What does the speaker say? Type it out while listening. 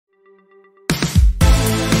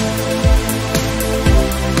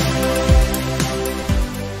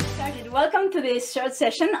welcome to this short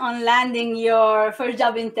session on landing your first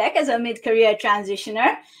job in tech as a mid-career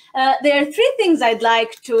transitioner. There are three things I'd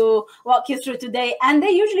like to walk you through today, and they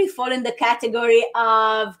usually fall in the category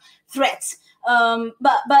of threats.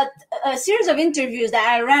 But a series of interviews that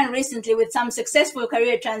I ran recently with some successful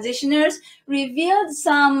career transitioners revealed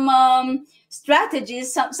some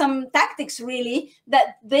strategies, some tactics really,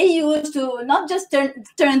 that they use to not just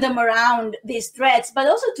turn them around, these threats, but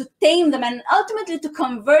also to tame them and ultimately to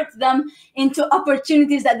convert them into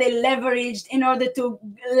opportunities that they leveraged in order to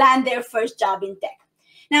land their first job in tech.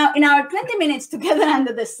 Now, in our 20 minutes together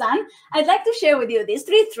under the sun, I'd like to share with you these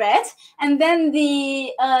three threats and then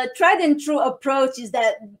the tried and true approaches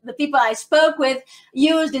that the people I spoke with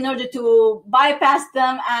used in order to bypass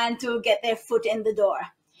them and to get their foot in the door.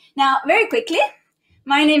 Now, very quickly,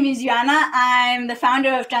 my name is Ioana. I'm the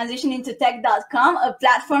founder of transitionintotech.com, a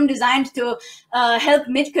platform designed to help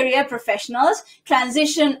mid-career professionals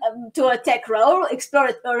transition to a tech role, explore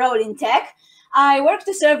a role in tech. I work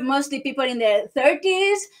to serve mostly people in their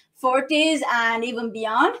 30s, 40s, and even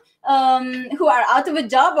beyond, who are out of a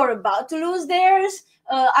job or about to lose theirs,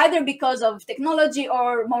 either because of technology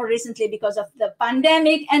or more recently because of the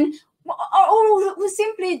pandemic, and or who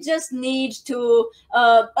simply just need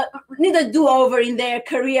a do-over in their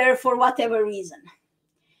career for whatever reason.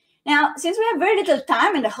 Now, since we have very little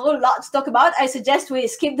time and a whole lot to talk about, I suggest we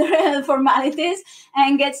skip the formalities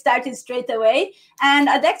and get started straight away. And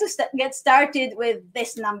I'd like to get started with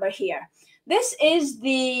this number here. This is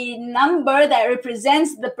the number that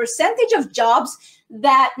represents the percentage of jobs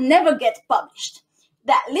that never get published,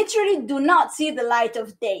 that literally do not see the light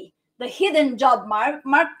of day. The hidden job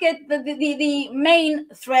market, the main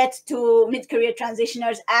threat to mid-career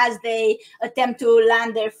transitioners as they attempt to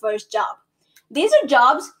land their first job. These are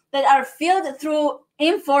jobs that are filled through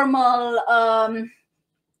informal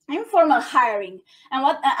hiring. And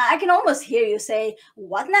what I can almost hear you say,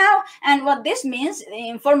 what now? And what this means,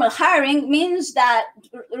 informal hiring, means that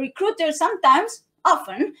recruiters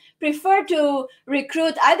often prefer to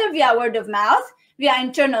recruit either via word of mouth, via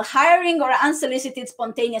internal hiring, or unsolicited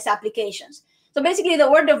spontaneous applications. So basically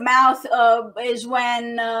the word of mouth is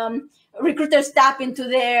when recruiters tap into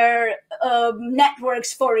their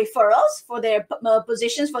networks for referrals, for their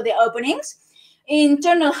positions, for their openings.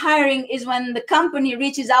 Internal hiring is when the company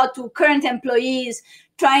reaches out to current employees,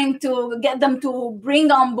 trying to get them to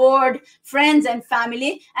bring on board friends and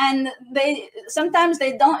family, and sometimes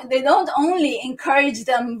they don't only encourage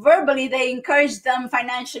them verbally, they encourage them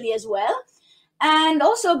financially as well. And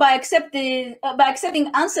also by accepting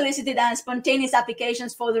unsolicited and spontaneous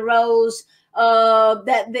applications for the roles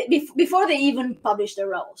before they even publish the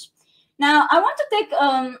roles. Now, I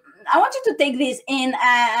want you to take these in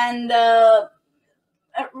and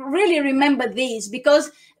really remember these, because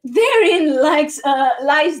therein lies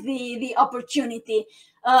the opportunity.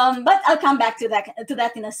 But I'll come back to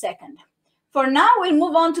that in a second. For now, we'll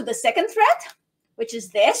move on to the second threat, which is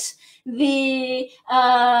this, the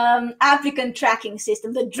applicant tracking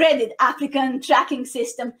system, the dreaded applicant tracking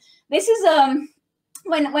system. This is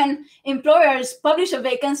when employers publish a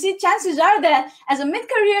vacancy, chances are that as a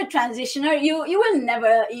mid-career transitioner, you will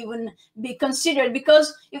never even be considered,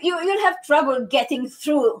 because you'll have trouble getting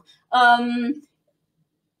through.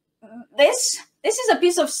 This is a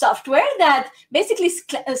piece of software that basically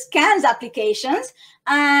scans applications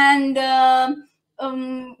and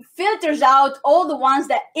filters out all the ones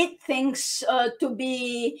that it thinks to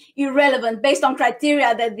be irrelevant based on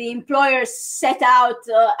criteria that the employers set out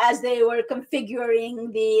as they were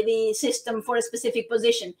configuring the system for a specific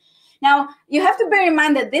position. Now, you have to bear in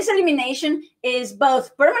mind that this elimination is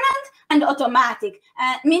both permanent and automatic,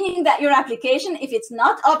 meaning that your application, if it's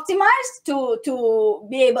not optimized to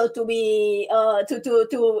be able to be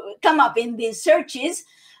to come up in these searches,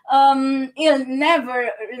 you'll never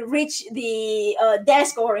reach the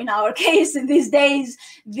desk, or in our case these days,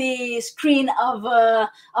 the screen of a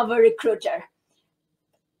recruiter.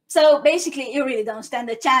 So basically, you really don't stand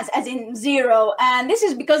a chance, as in zero. And this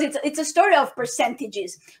is because it's a story of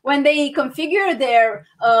percentages. When they configure their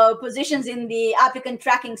positions in the applicant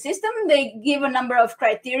tracking system, they give a number of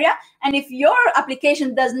criteria. And if your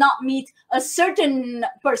application does not meet a certain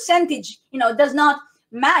percentage, does not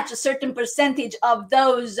match a certain percentage of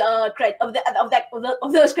those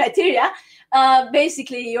those criteria,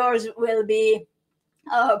 basically yours will be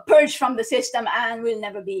purged from the system and will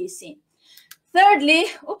never be seen. Thirdly,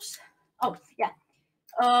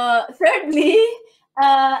 thirdly,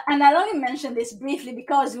 and I'll only mention this briefly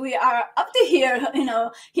because we are up to here,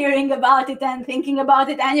 hearing about it and thinking about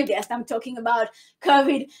it. And you guessed, I'm talking about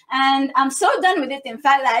COVID, and I'm so done with it. In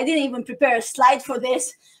fact, I didn't even prepare a slide for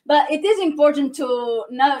this. But it is important to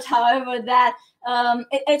note, however, that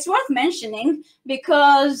it's worth mentioning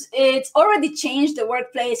because it's already changed the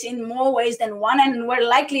workplace in more ways than one, and we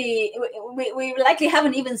likely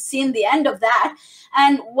haven't even seen the end of that.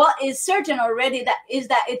 And what is certain already that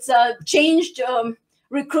it's changed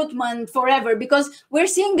recruitment forever, because we're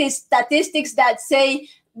seeing these statistics that say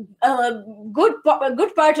a good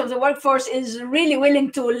part of the workforce is really willing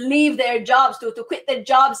to leave their jobs, to quit their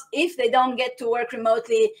jobs if they don't get to work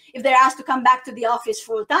remotely, if they're asked to come back to the office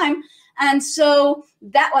full time. And so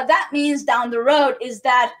what that means down the road is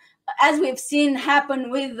that, as we've seen happen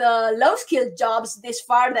with low-skilled jobs this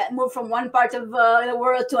far that move from one part of the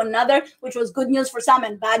world to another, which was good news for some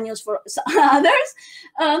and bad news for others,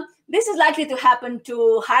 this is likely to happen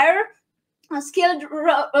to higher skilled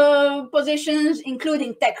positions,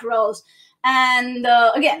 including tech roles. And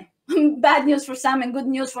again, bad news for some and good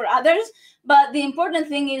news for others. But the important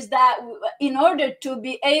thing is that in order to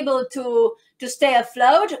be able to stay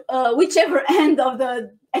afloat, whichever end of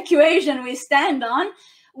the equation we stand on,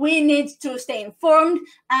 we need to stay informed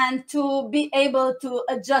and to be able to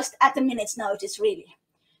adjust at a minute's notice, really.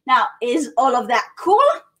 Now, is all of that cool?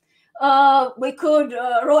 We could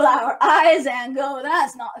roll our eyes and go,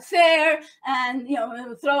 that's not fair, and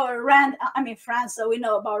throw a rant. I mean, France, so we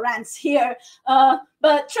know about rants here.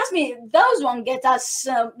 But trust me, those won't get us.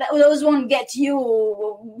 Those won't get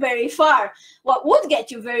you very far. What would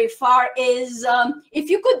get you very far is if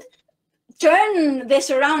you could turn this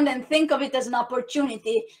around and think of it as an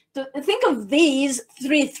opportunity. To think of these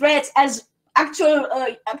three threats as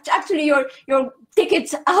actually your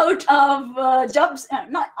tickets out of jobs,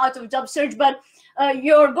 not out of job search, but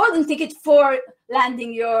your golden ticket for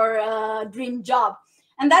landing your dream job.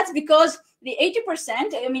 And that's because the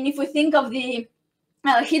 80%, I mean, if we think of the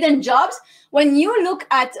hidden jobs, when you look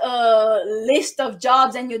at a list of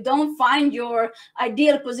jobs and you don't find your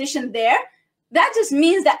ideal position there, that just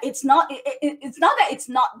means that it's not that it's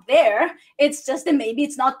not there, it's just that maybe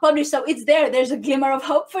it's not published. So it's there, there's a glimmer of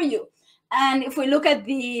hope for you. And if we look at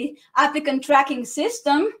the applicant tracking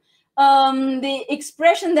system, the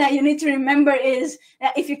expression that you need to remember is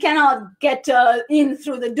that if you cannot get in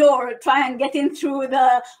through the door, try and get in through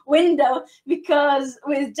the window, because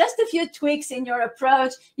with just a few tweaks in your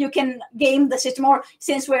approach, you can game the system. Or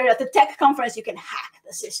since we're at the tech conference, you can hack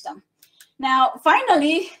the system. Now,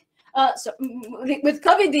 finally, so with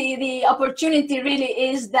COVID, the opportunity really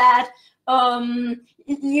is that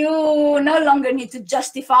you no longer need to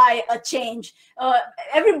justify a change.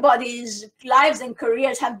 Everybody's lives and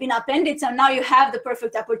careers have been upended, so now you have the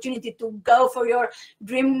perfect opportunity to go for your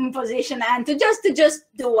dream position and to just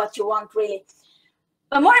do what you want, really.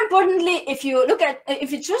 But more importantly, if you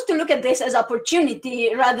choose to look at this as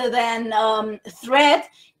opportunity rather than threat,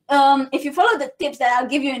 if you follow the tips that I'll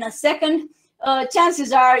give you in a second,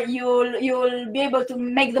 chances are you'll be able to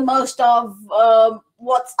make the most of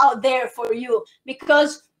what's out there for you,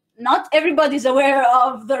 because not everybody's aware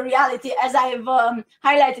of the reality, as I've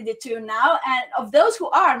highlighted it to you now. And of those who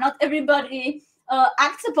are, not everybody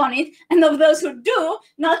acts upon it, and of those who do,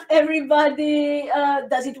 not everybody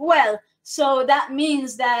does it well. So that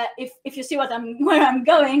means that if you see where I'm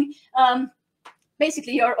going,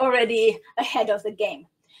 basically you're already ahead of the game.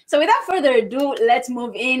 So without further ado, let's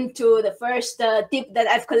move into the first tip that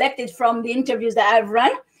I've collected from the interviews that I've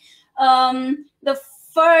run. The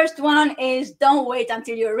first one is, don't wait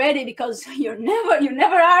until you're ready, because you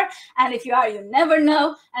never are. And if you are, you never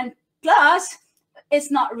know. And plus, it's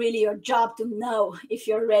not really your job to know if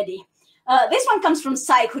you're ready. This one comes from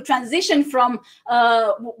Psych, who transitioned from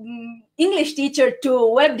English teacher to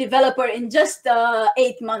web developer in just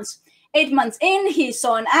 8 months. 8 months in, he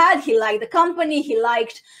saw an ad, he liked the company, he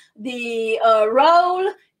liked the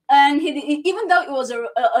role, and even though it was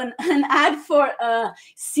an ad for a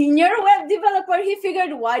senior web developer, he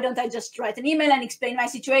figured, why don't I just write an email and explain my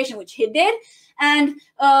situation, which he did. And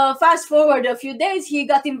fast forward a few days, he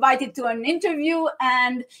got invited to an interview,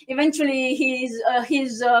 and eventually his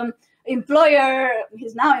now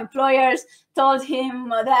employers told him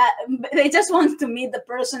that they just want to meet the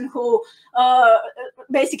person who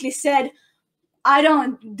basically said, I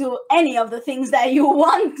don't do any of the things that you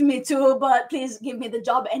want me to, but please give me the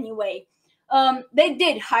job anyway. They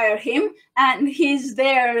did hire him, and he's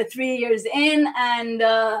there 3 years in, and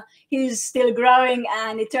he's still growing,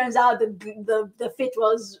 and it turns out the fit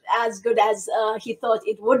was as good as he thought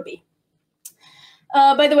it would be.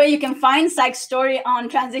 By the way, you can find Psych's story on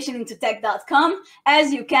transitioningtotech.com,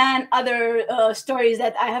 as you can other stories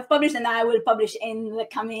that I have published and I will publish in the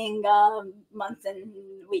coming months and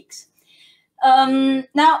weeks.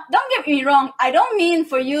 Now, don't get me wrong. I don't mean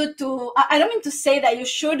to say that you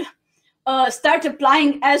should start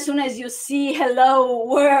applying as soon as you see "Hello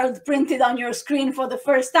World" printed on your screen for the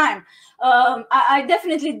first time. I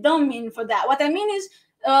definitely don't mean for that. What I mean is,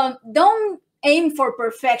 don't aim for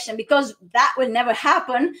perfection, because that will never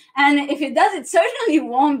happen. And if it does, it certainly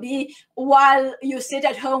won't be while you sit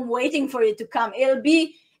at home waiting for it to come. It'll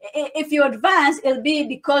be, if you advance, it'll be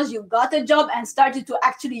because you got a job and started to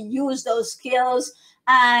actually use those skills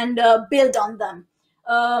and build on them.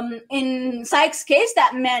 In Sykes' case,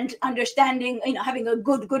 that meant understanding, having a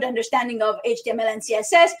good understanding of HTML and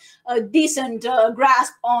CSS, a decent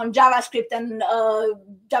grasp on JavaScript and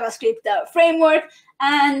JavaScript framework,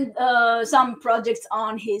 and some projects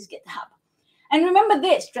on his GitHub. And remember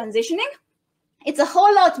this, transitioning, it's a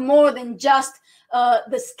whole lot more than just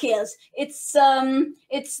the skills. It's the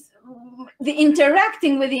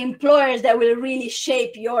interacting with the employers that will really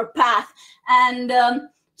shape your path. And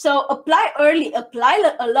so apply early,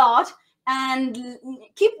 apply a lot, and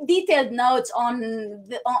keep detailed notes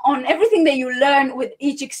on everything that you learn with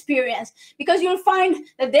each experience, because you'll find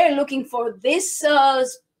that they're looking for this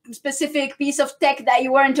specific piece of tech that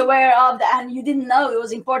you weren't aware of and you didn't know it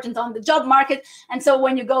was important on the job market. And so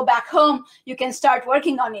when you go back home, you can start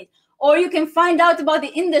working on it. Or you can find out about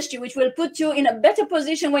the industry, which will put you in a better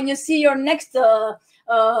position when you see your next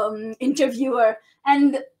interviewer.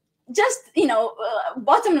 And just,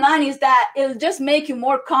 bottom line is that it'll just make you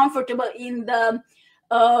more comfortable in the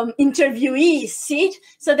interviewee seat,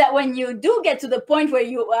 so that when you do get to the point where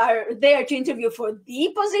you are there to interview for the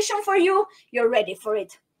position for you, you're ready for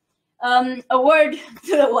it. A word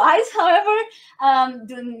to the wise, however,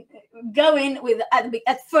 go in with,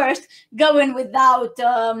 at first, go in without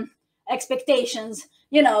expectations,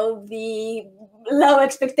 the low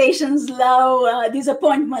expectations, low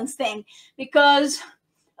disappointments thing, because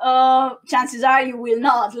chances are you will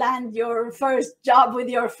not land your first job with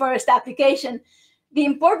your first application. The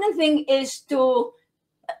important thing is to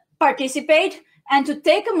participate and to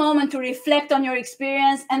take a moment to reflect on your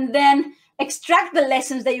experience, and then extract the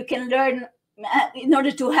lessons that you can learn in order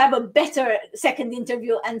to have a better second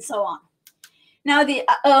interview, and so on. Now,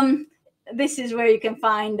 this is where you can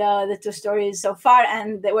find the two stories so far,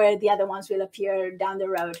 and where the other ones will appear down the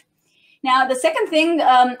road. Now, the second thing,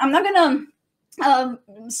 I'm not going to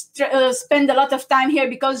spend a lot of time here,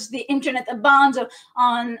 because the internet abounds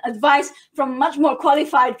on advice from much more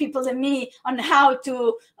qualified people than me on how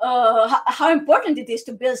to how important it is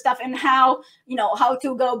to build stuff, and how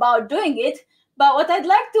to go about doing it. But what I'd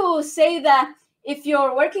like to say, that if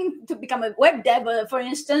you're working to become a web dev, for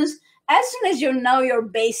instance, as soon as you know your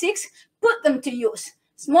basics, put them to use.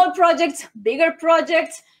 Small projects, bigger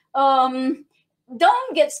projects.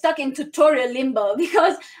 Don't get stuck in tutorial limbo,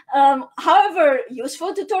 because however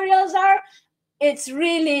useful tutorials are, it's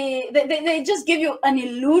really, they just give you an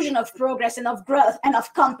illusion of progress and of growth and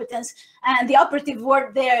of competence, and the operative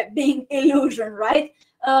word there being illusion, right?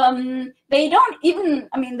 They don't even,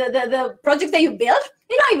 the project that you build,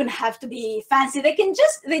 they don't even have to be fancy. They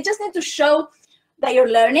just need to show that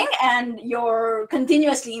you're learning and you're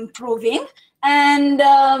continuously improving, and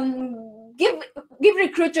give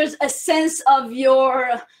recruiters a sense of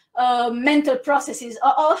your mental processes,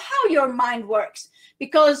 of how your mind works,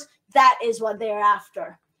 because that is what they're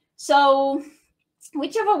after. So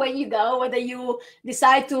whichever way you go, whether you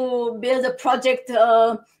decide to build a project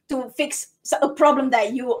to fix a problem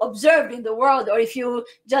that you observed in the world, or if you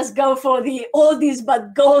just go for the oldies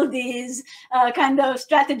but goldies kind of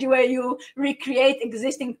strategy where you recreate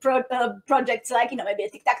existing projects, like maybe a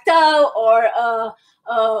tic-tac-toe, or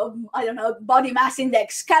I don't know, body mass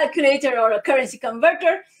index calculator, or a currency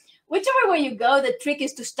converter. Whichever way you go, the trick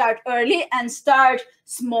is to start early and start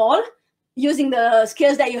small, using the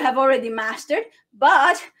skills that you have already mastered.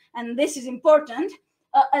 But, and this is important,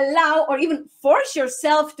 allow or even force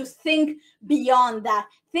yourself to think beyond that.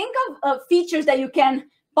 Think of features that you could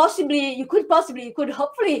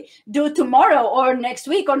hopefully do tomorrow, or next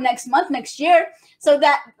week, or next month, next year, so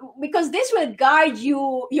that, because this will guide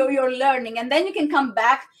your learning, and then you can come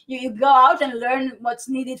back, you go out and learn what's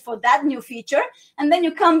needed for that new feature, and then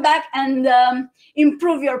you come back and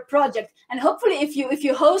improve your project. And hopefully, if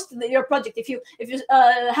you host your project, if you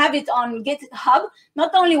have it on GitHub,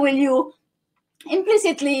 not only will you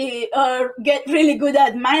implicitly get really good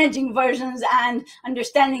at managing versions and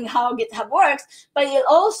understanding how GitHub works, but it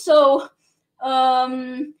also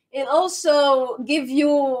give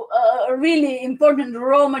you really important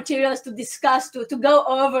raw materials to discuss, to go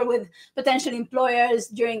over with potential employers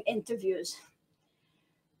during interviews.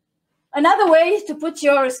 Another way to put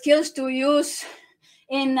your skills to use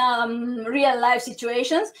in real life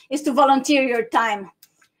situations is to volunteer your time.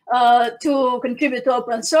 to contribute to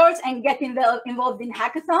open source and get involved in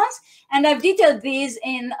hackathons. And I've detailed these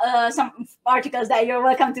in some articles that you're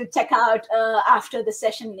welcome to check out after the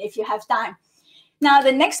session if you have time. Now,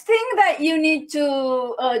 the next thing that you need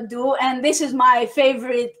to do, and this is my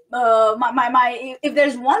favorite, if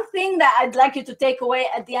there's one thing that I'd like you to take away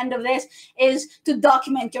at the end of this, is to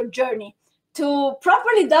document your journey. To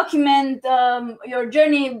properly document your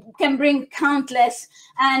journey can bring countless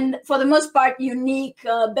and, for the most part, unique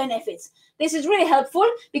benefits. This is really helpful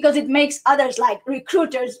because it makes others, like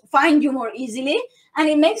recruiters, find you more easily, and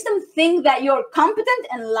it makes them think that you're competent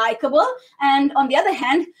and likable. And on the other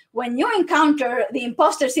hand, when you encounter the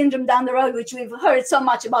imposter syndrome down the road, which we've heard so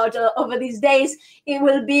much about over these days, it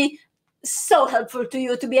will be so helpful to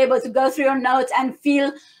you to be able to go through your notes and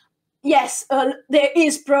feel, yes, there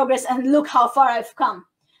is progress, and look how far I've come.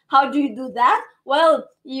 How do you do that? Well,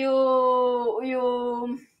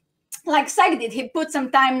 you like Syed did. He put some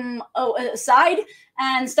time aside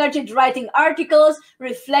and started writing articles,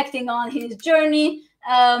 reflecting on his journey.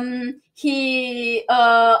 He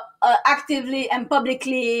actively and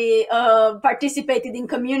publicly participated in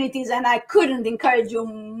communities, and I couldn't encourage you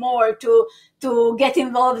more to get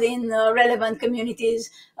involved in relevant communities,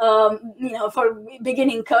 for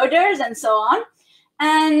beginning coders and so on.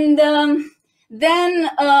 And then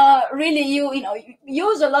really you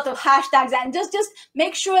use a lot of hashtags, and just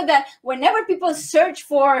make sure that whenever people search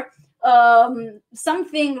for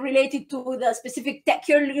something related to the specific tech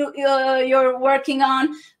you're working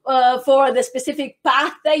on, for the specific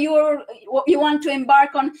path that you want to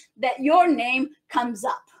embark on, that your name comes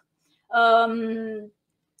up.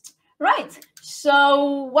 Right.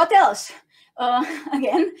 So what else?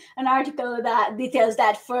 Again, an article that details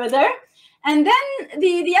that further. And then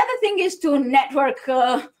the other thing is to network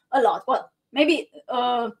a lot. Well, maybe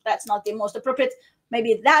that's not the most appropriate.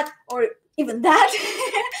 Maybe that, or even that.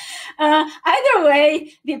 Either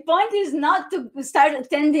way, the point is not to start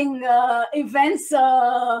attending events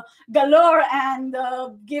galore and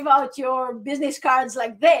give out your business cards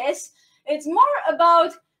like this. It's more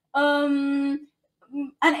about, and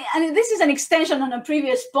this is an extension on a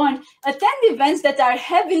previous point, attend events that are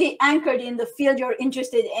heavily anchored in the field you're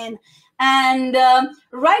interested in, and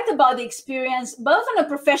write about the experience, both on a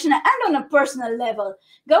professional and on a personal level.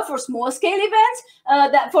 Go for small-scale events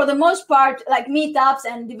that, for the most part, like meetups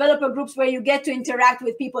and developer groups where you get to interact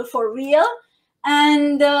with people for real.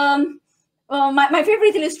 And my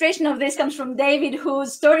favorite illustration of this comes from David,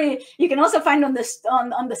 whose story you can also find on the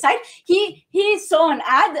site. He saw an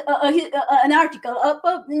ad, an article,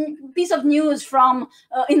 a piece of news from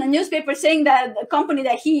in a newspaper saying that the company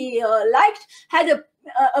that he liked had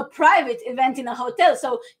a private event in a hotel.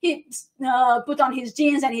 So he put on his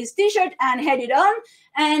jeans and his t-shirt and headed on.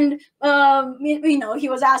 And he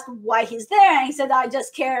was asked why he's there, and he said, "I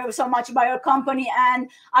just care so much about your company, and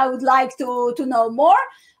I would like to know more."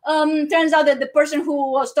 Turns out that the person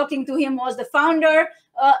who was talking to him was the founder,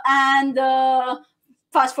 and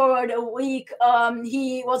fast forward a week,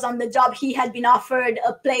 he was on the job. He had been offered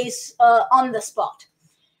a place on the spot.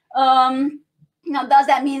 Now, does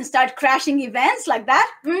that mean start crashing events like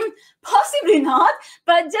that? Possibly not,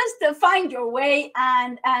 but just find your way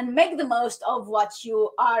and make the most of what you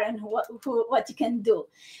are and what you can do.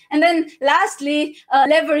 And then lastly,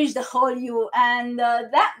 leverage the whole you. And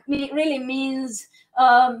that really means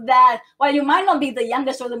that while you might not be the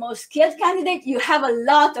youngest or the most skilled candidate, you have a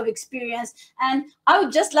lot of experience. And I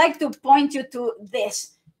would just like to point you to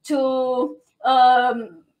this, to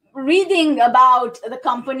reading about the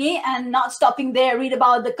company and not stopping there. Read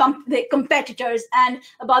about the competitors and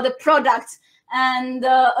about the products and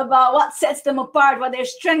about what sets them apart, what their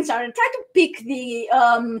strengths are, and try to pick the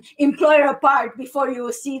employer apart before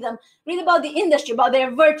you see them. Read about the industry, about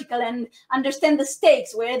their vertical, and understand the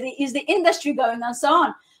stakes. Where is the industry going, and so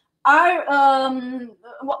on.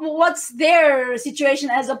 What's their situation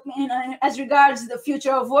as regards the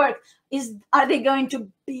future of work? Are they going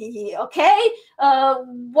to be okay?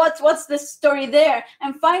 What's the story there?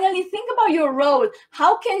 And finally, think about your role.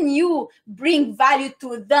 How can you bring value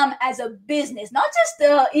to them as a business? Not just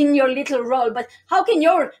in your little role, but how can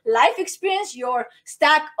your life experience, your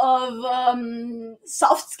stack of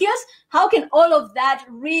soft skills, how can all of that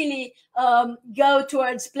really go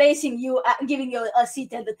towards placing you, giving you a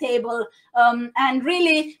seat at the table, and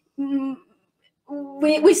really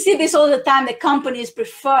we see this all the time, that companies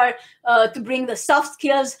prefer to bring the soft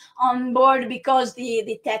skills on board because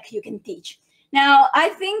the tech you can teach. Now, I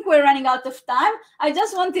think we're running out of time. I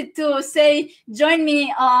just wanted to say, join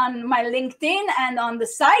me on my LinkedIn and on the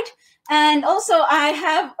site. And also, I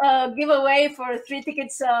have a giveaway for 3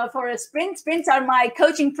 tickets for a sprint. Sprints are my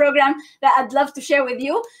coaching program that I'd love to share with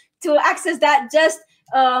you. To access that, just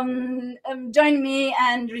join me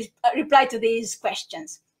and reply to these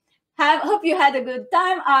questions. Hope you had a good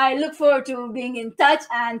time. I look forward to being in touch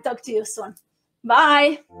and talk to you soon.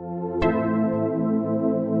 Bye.